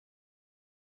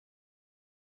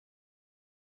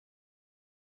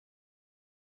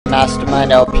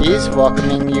Mastermind LPs,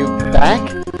 welcoming you back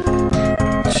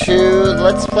to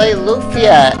Let's Play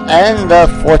Lufia and the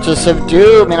Fortress of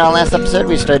Doom. In our last episode,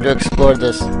 we started to explore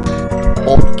this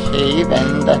old cave,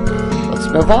 and let's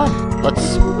move on.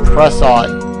 Let's press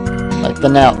on, like the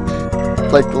nail,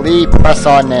 like Lee press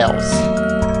on nails.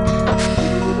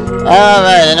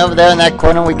 Alright, and over there in that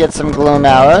corner, we get some gloom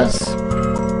arrows.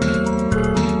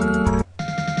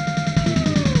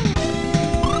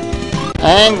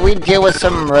 And we deal with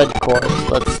some red cores.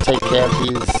 Let's take care of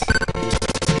these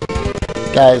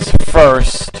guys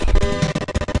first,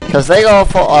 because they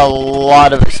offer a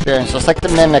lot of experience, just like the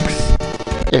mimics,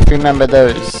 if you remember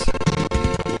those.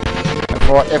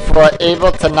 If we're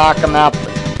able to knock them out,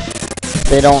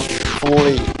 they don't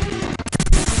flee.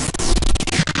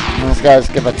 And these guys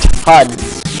give a ton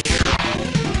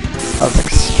of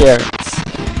experience.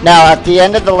 Now, at the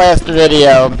end of the last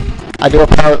video,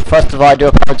 first of all, I do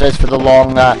apologize for the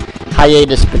long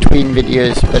hiatus between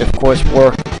videos, but of course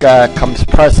work comes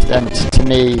precedent to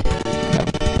me.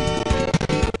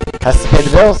 Has to pay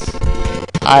the bills.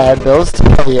 I have bills to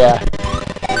pay, yeah.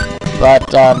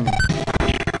 But,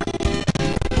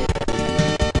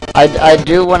 I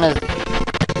do want to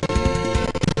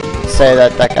say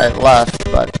that guy left,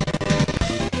 but,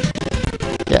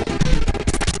 yeah.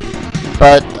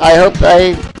 But I hope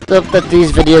that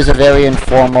these videos are very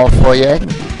informal for you,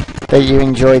 that you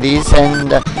enjoy these, and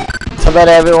to let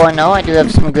everyone know, I do have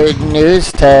some good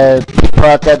news to people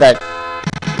out there that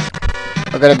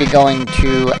are going to be going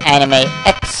to Anime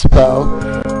Expo.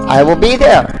 I will be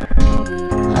there.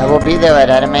 I will be there at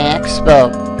Anime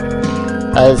Expo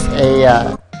as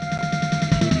a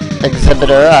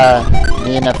exhibitor.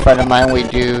 Me and a friend of mine, we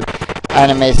do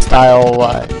anime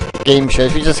style game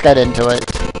shows. We just got into it.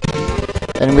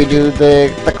 And we do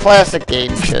the classic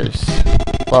game shows,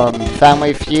 from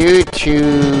Family Feud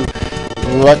to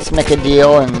Let's Make a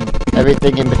Deal and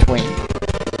everything in between.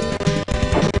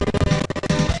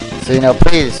 So, you know,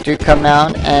 please do come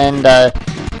out and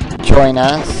join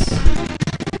us.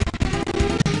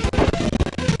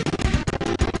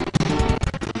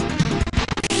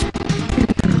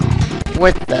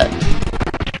 With that.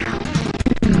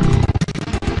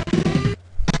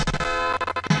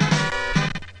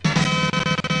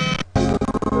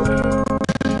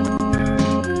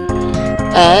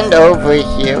 And over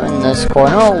here in this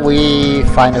corner, we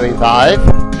find a revive.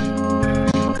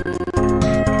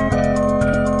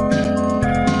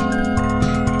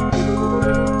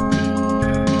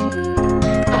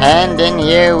 And in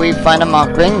here we find a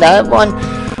mock ring. That one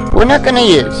we're not going to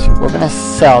use. We're going to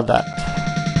sell that.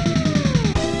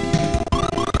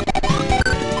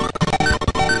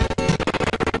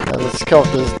 Now let's kill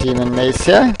this demon mace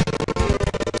here.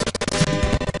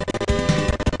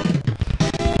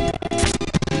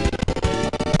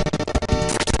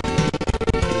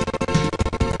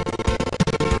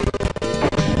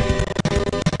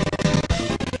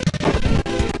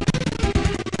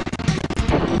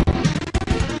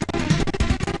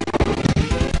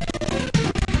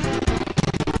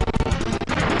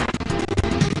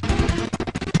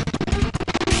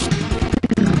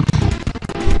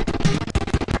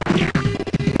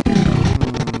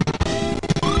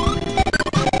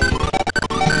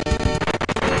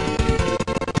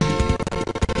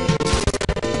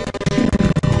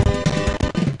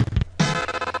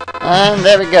 And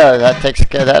there we go, that takes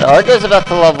care of that. Argo's about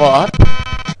to level up.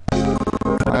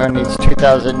 Argo needs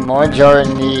 2,000 more. Jara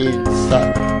needs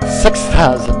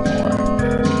 6,000 more.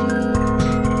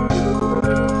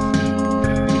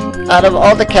 Out of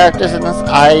all the characters in this,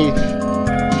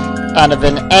 out of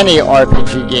in any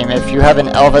RPG game, if you have an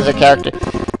elf as a character,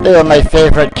 they are my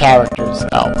favorite characters,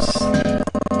 elves.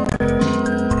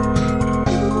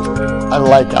 I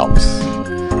like elves.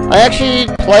 I actually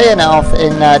play an elf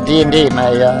in D&D.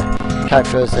 My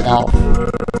character is an elf.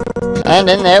 And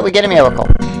in there, we get a miracle.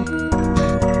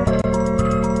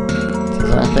 Is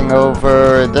there anything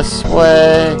over this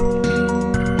way?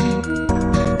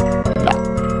 No.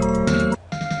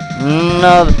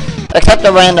 No, except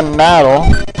a random battle.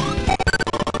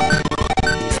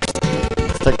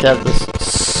 Let's take care of this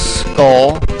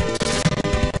skull.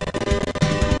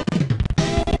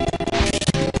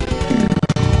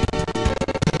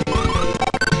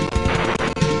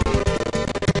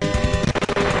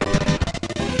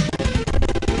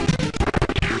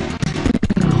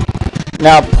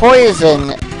 Now,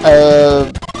 poison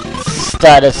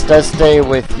status does stay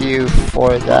with you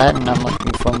for that, and I'm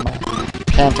looking for my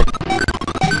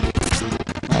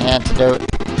antidote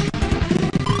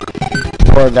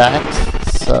for that,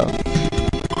 so.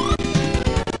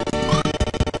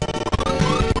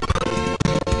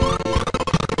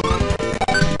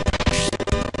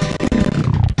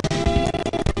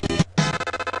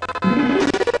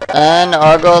 And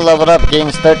Argo leveled up,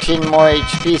 gains 13 more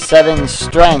HP, 7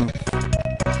 strength.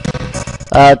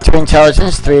 2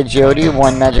 intelligence, 3 agility,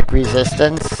 1 magic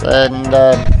resistance, and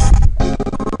yeah,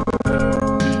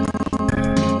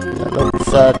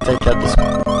 let's take out this.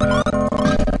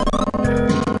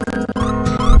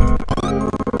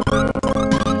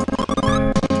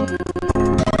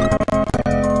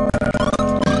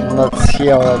 Let's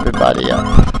heal everybody up.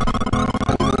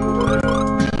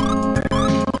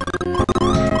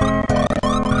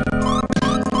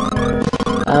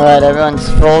 Alright, everyone's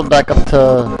full back up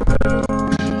to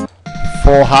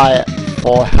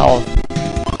full health.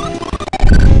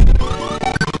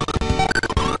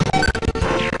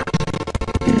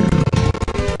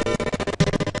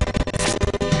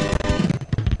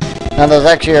 Now there's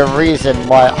actually a reason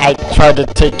why I tried to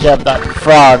take care of that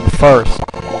frog first.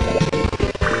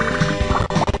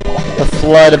 The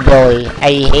flood ability.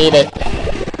 I hate it.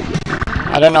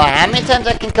 I don't know how many times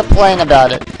I can complain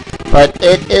about it, but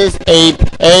it is a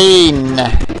pain.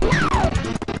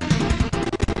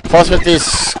 Plus with these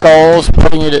skulls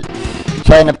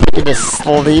trying to put you to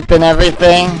sleep and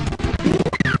everything.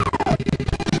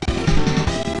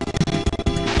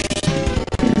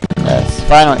 Yes,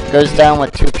 finally, it goes down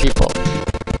with 2 people.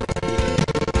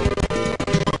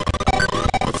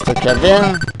 Let's take that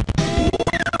in.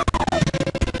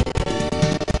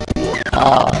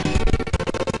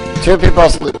 2 people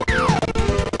asleep.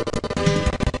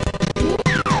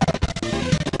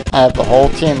 I have the whole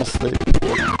team asleep.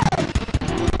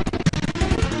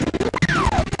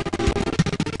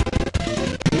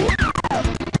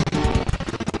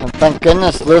 And thank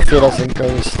goodness Lufia doesn't go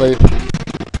to sleep.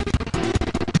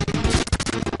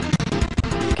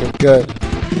 Okay, good.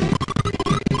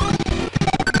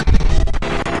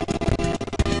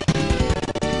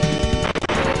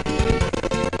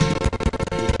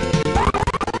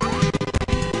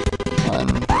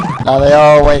 Now they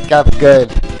all wake up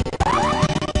good.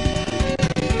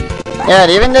 Yeah, it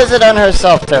even does it on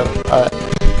herself too.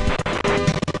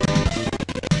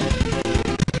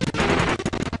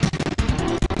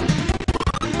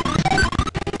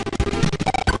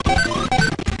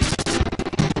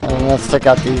 And let's take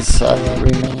out these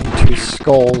remaining 2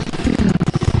 skulls.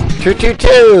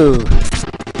 222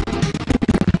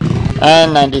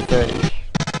 and 93.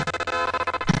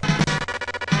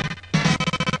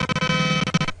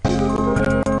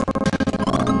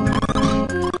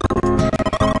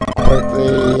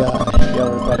 Heal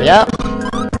everybody up.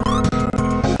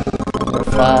 We're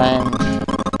fine.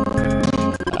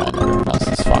 And everyone else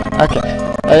is fine. Okay.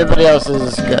 Everybody else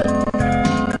is good.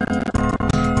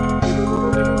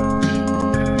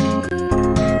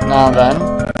 Now then.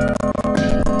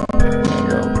 There you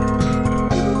go.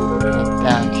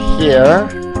 Down here.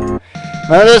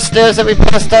 Remember those stairs that we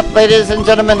passed up, ladies and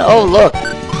gentlemen? Oh, look.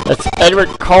 It's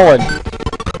Edward Cullen.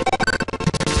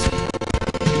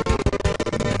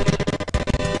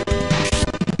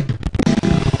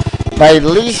 My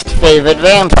least favorite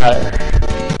vampire.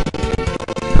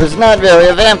 Who's not really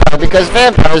a vampire because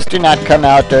vampires do not come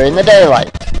out during the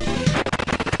daylight.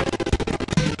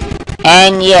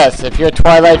 And yes, if you're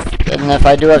Twilight, and if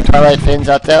I do have Twilight fans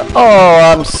out there, oh,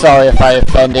 I'm sorry if I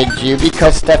offended you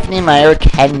because Stephanie Meyer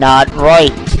cannot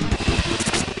write.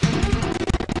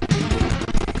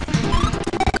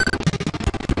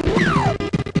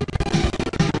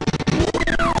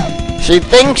 She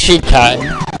thinks she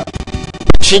can.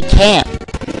 She can't.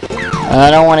 And I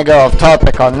don't want to go off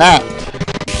topic on that.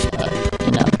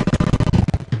 You know.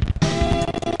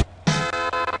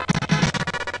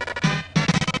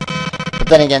 But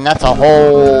then again, that's a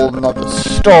whole nother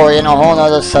story and a whole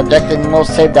nother subject, and we'll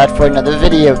save that for another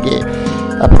video game.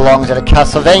 That belongs at a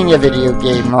Castlevania video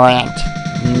game rant.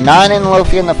 Not in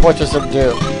Lufia and the Fortress of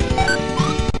Doom.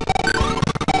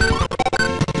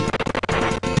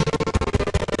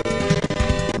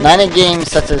 Not in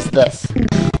games such as this.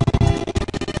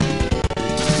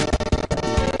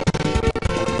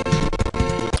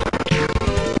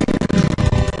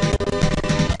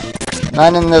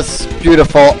 Not in this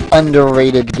beautiful,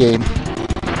 underrated game.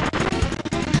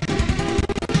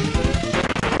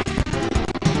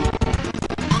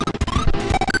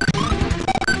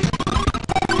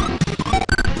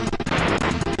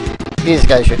 These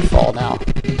guys should fall now.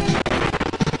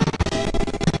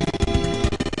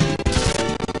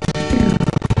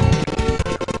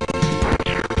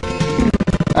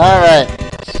 Alright.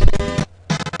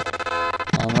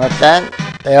 And with that,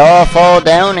 they all fall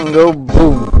down and go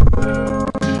boom.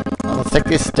 Now let's take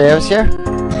these stairs here.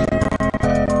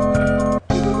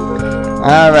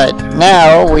 Alright,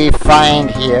 now we find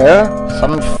here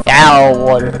some foul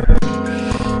water.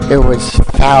 It was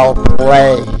foul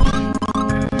play.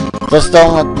 Just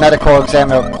don't let medical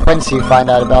examiner Quincy find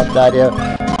out about that. He'll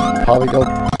probably go.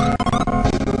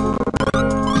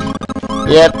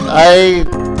 Yep, I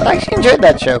actually enjoyed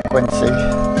that show, Quincy.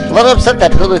 A little upset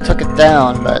that Hulu took it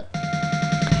down, but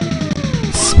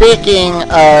speaking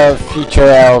of future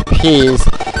LPs,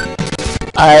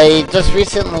 I just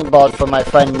recently bought from my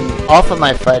friend, off of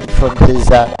my friend from his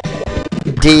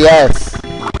DS,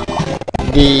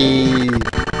 the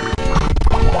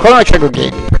Chrono Trigger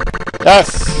game.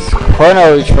 Yes,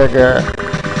 Chrono Trigger.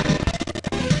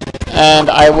 And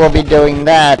I will be doing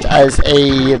that as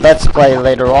a Let's Play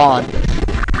later on.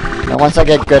 And once I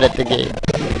get good at the game.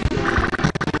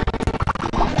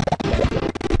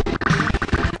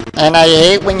 And I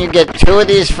hate when you get two of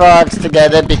these frogs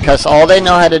together because all they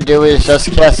know how to do is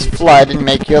just cast Flood and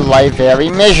make your life very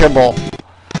miserable.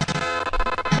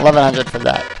 1100 for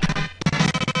that.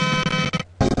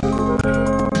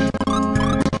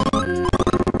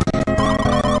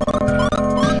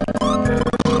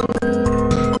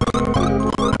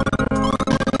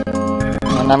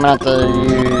 And I'm going to have to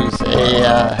use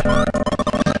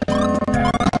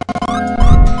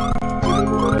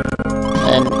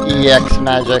an EX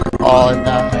magic on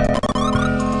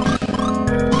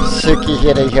Suki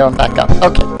here to heal him back up.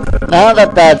 Okay, now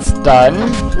that that's done,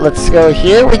 let's go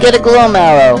here. We get a gloom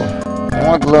arrow.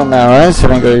 More gloom arrows. So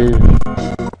I'm going to go.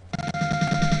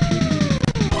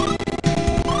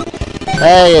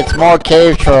 Hey, it's more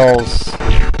cave trolls.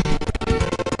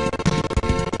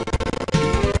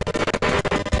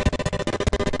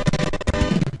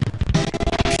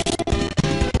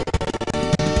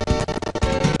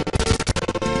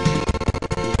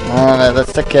 Alright,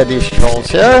 let's take care of these trolls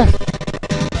here.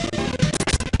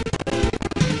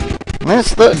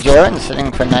 Let's look, Jaren sitting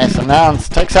for nice amounts.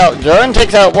 Jaren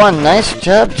takes out one. Nice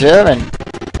job, Jaren.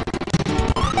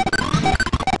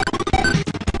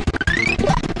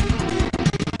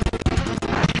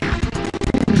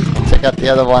 Take out the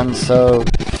other one, so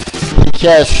he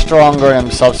casts stronger in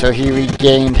himself, so he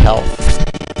regained health.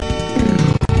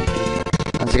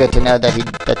 It's good to know that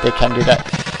they can do that.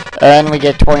 And we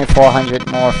get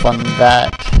 2,400 more from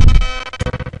that.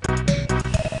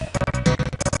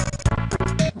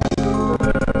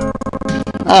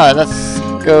 Alright, let's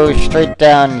go straight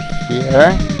down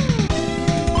here.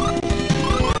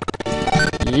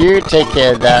 You take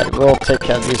care of that. We'll take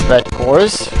care of these red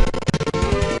cores.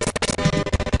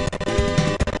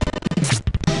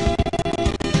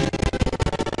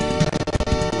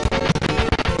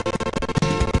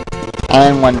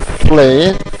 And one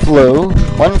flew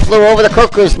over the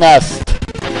cuckoo's nest.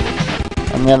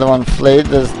 And the other one flew.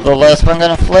 Is the last one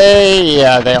gonna flee?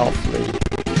 Yeah, they all flee.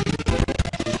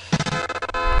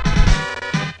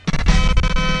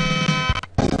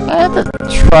 I had to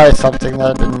try something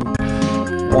that I've been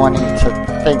wanting to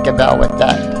think about with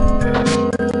that.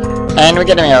 And we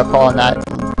get a miracle on that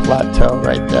plateau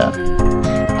right there.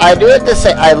 I do have to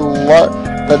say, I love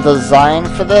the design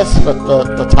for this with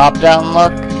the top-down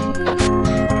look.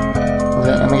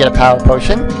 Let me get a power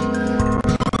potion.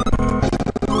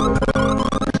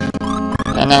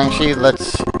 And actually,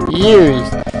 let's use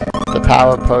the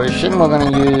power potion. We're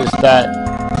going to use that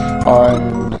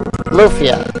on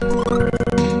Lufia.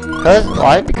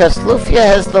 Why? Because Lufia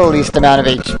has the least amount of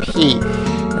HP.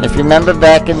 And if you remember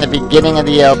back in the beginning of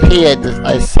the LP,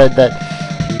 I said that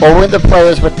only the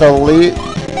players with the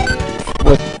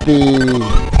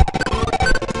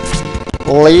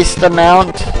least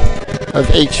amount of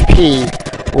HP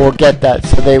will get that,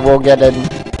 so they will get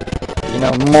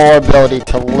more ability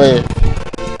to live,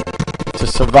 to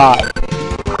survive.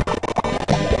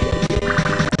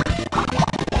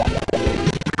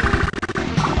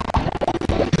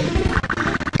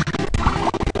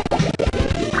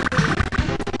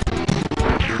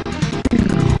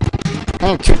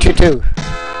 Hey, 222.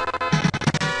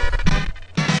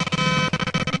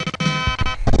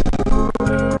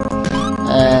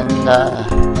 And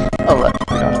oh, right,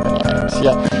 we don't have any items.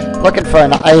 Yeah, looking for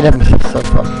an item so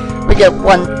far. We get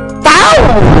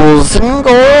 1,000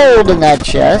 gold in that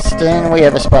chest, and we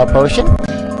have a spell potion.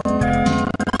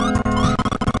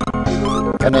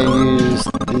 Gonna use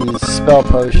the spell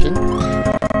potion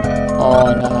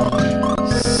on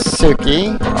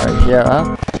Suki, our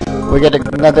hero. We get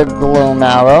another gloom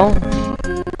arrow.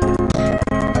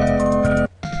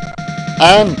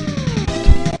 And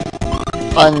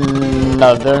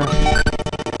another.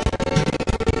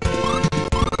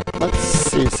 Let's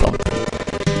see something.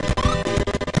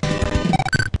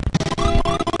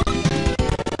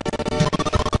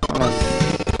 Let's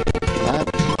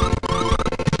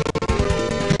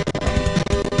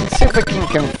see if we can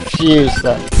confuse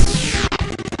that.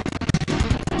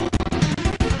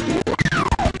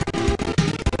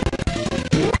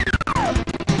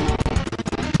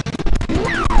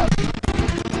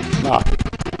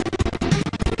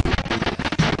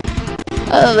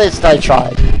 At least I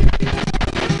tried.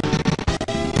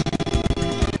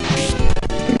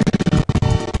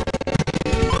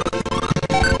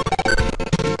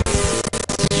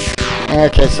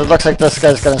 Okay, so it looks like this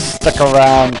guy's gonna stick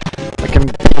around. We can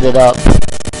beat it up.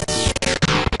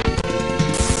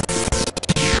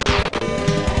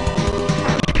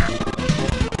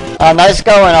 Nice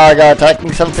going, Argo,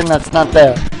 attacking something that's not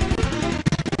there.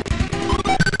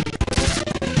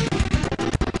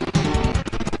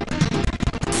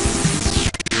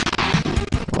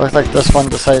 Looks like this one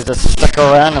decided to stick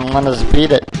around and let us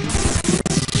beat it.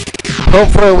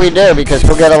 Hopefully we do, because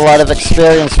we'll get a lot of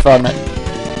experience from it.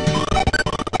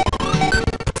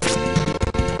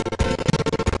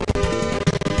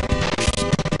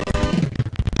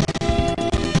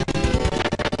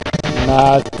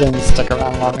 Nah, it didn't stick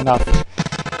around long enough.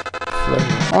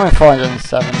 Only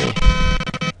 470.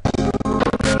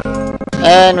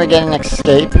 And we get an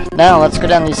escape. Now let's go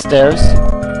down these stairs.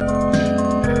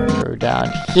 Go down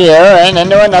here and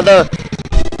into another.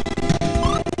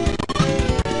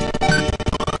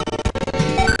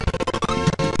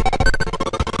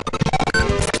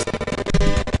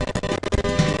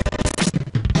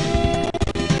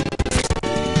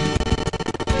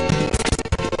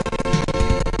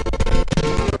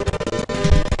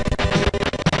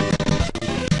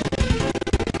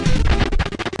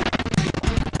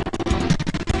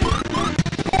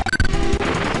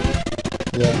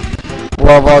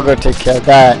 Well, I'll go take care of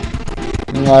that.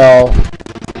 No.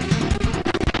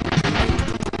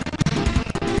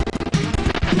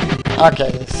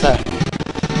 Okay, so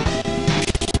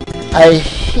I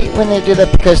hate when they do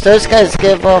that because those guys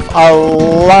give off a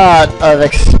lot of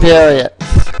experience.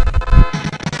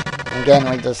 Again,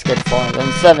 we just get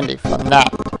 470 from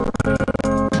that.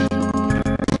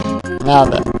 Now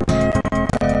then,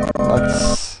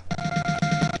 let's.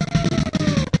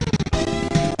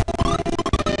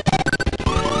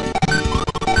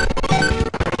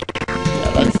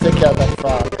 Take care of that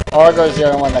frog. Argo's the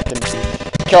only one that can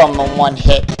kill him in one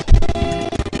hit.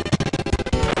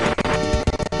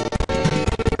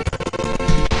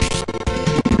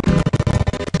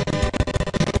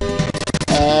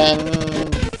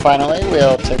 And finally,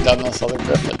 we'll take down this other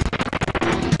griffin.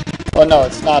 Oh no,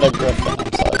 it's not a griffin,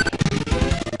 I'm sorry.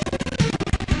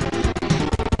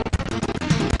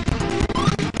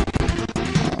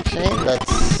 Actually,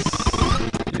 let's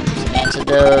use an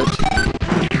antidote.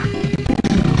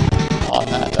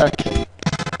 Okay.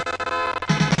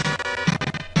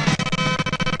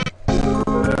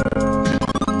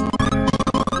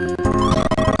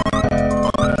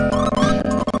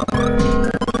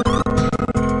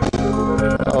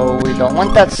 Oh, we don't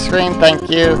want that screen,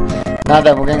 thank you. Now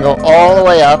then, we're gonna go all the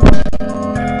way up.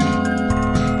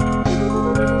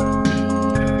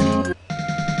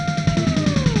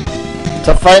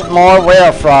 To fight more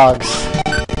whale frogs.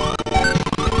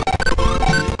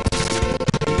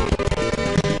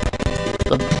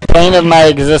 Pain of my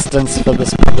existence for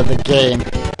this part of the game.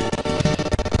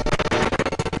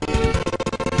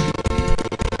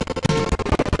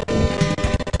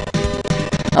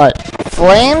 Alright,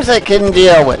 flames I can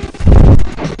deal with.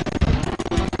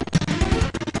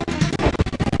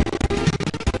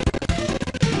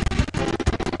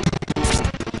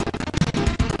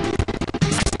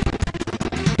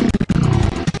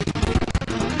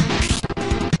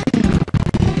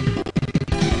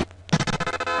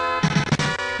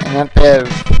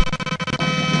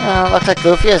 Looks like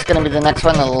Lufia is going to be the next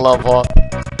one to level up.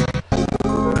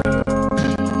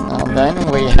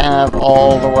 Then we have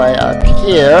all the way up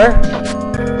here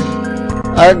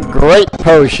a great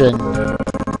potion.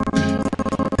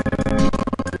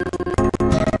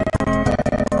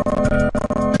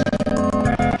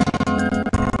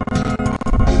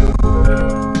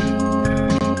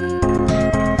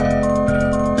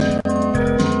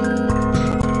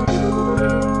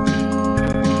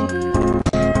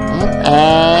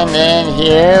 And then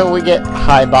here we get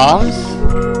high bombs.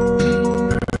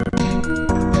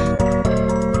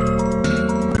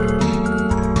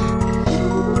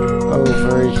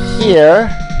 Over here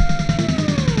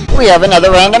we have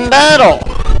another random battle.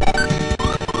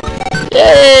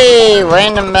 Yay!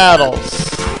 Random battles.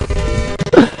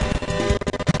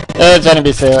 It's gonna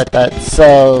be silly like that,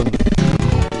 so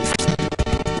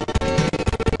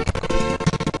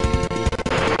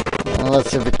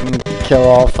let's see if we can kill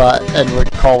off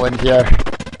Edward Cullen here.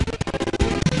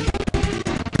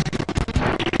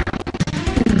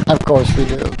 Of course we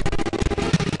do.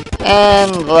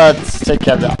 And let's take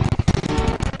care of that.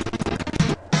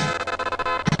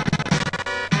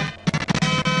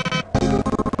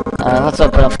 Alright, let's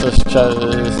open up this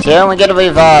chest here and we get a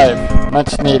revive.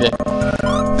 Much needed.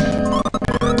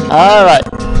 Alright.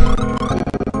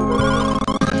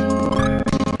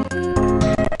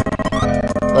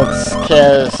 Let's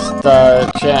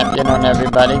cast champion on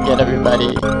everybody. Get everybody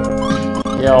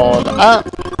healed up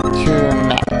to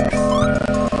max.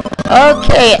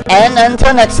 Okay, and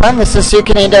until next time, this is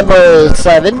Sukini number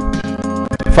 7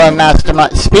 from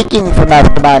Mastermind, speaking for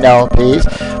Mastermind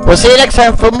LPs. We'll see you next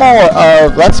time for more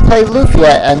of Let's Play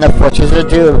Lufia and the Fortress of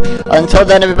Doom. Until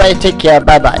then, everybody, take care.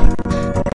 Bye-bye.